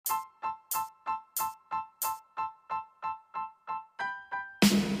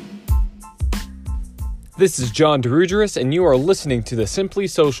This is John DeRugeris, and you are listening to the Simply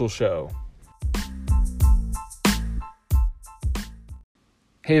Social Show.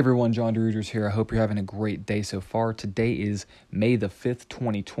 Hey everyone, John DeRugeris here. I hope you're having a great day so far. Today is May the 5th,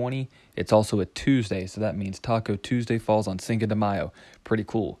 2020. It's also a Tuesday, so that means Taco Tuesday falls on Cinco de Mayo. Pretty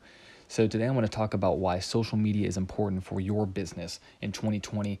cool. So today I'm going to talk about why social media is important for your business in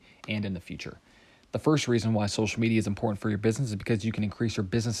 2020 and in the future. The first reason why social media is important for your business is because you can increase your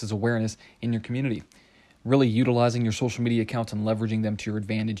business's awareness in your community. Really utilizing your social media accounts and leveraging them to your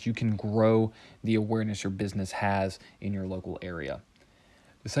advantage, you can grow the awareness your business has in your local area.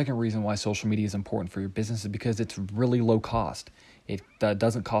 The second reason why social media is important for your business is because it's really low cost. It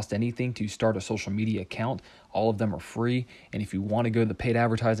doesn't cost anything to start a social media account. All of them are free. And if you want to go the paid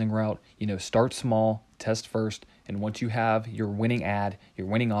advertising route, start small, test first. And once you have your winning ad, your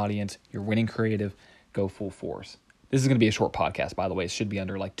winning audience, your winning creative, go full force. This is going to be a short podcast, by the way. It should be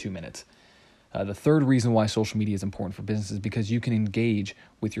under 2 minutes. The third reason why social media is important for business is because you can engage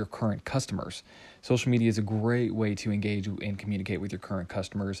with your current customers. Social media is a great way to engage and communicate with your current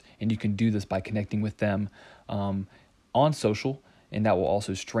customers, and you can do this by connecting with them on social, and that will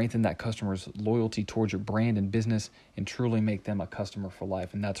also strengthen that customer's loyalty towards your brand and business and truly make them a customer for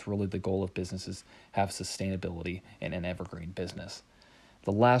life. And that's really the goal of businesses, have sustainability and an evergreen business.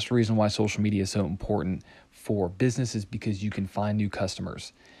 The last reason why social media is so important for business is because you can find new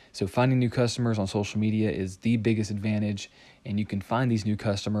customers. So finding new customers on social media is the biggest advantage, and you can find these new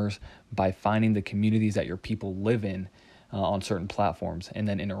customers by finding the communities that your people live in on certain platforms and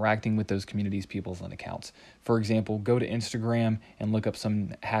then interacting with those communities, peoples, and accounts. For example, go to Instagram and look up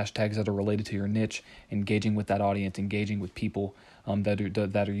some hashtags that are related to your niche, engaging with that audience, engaging with people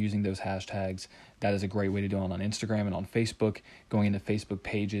that are using those hashtags. That is a great way to do it on Instagram and on Facebook, going into Facebook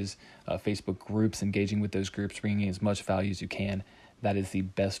pages, Facebook groups, engaging with those groups, bringing as much value as you can. That is the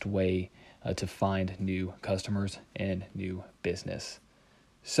best way to find new customers and new business.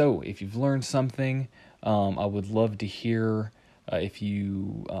 So if you've learned something, I would love to hear if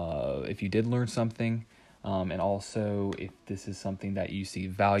you did learn something, and also if this is something that you see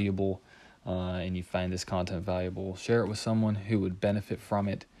valuable and you find this content valuable, share it with someone who would benefit from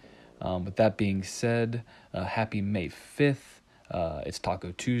it. With that being said, happy May 5th. It's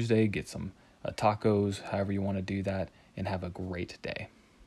Taco Tuesday. Get some tacos, however you want to do that, and have a great day.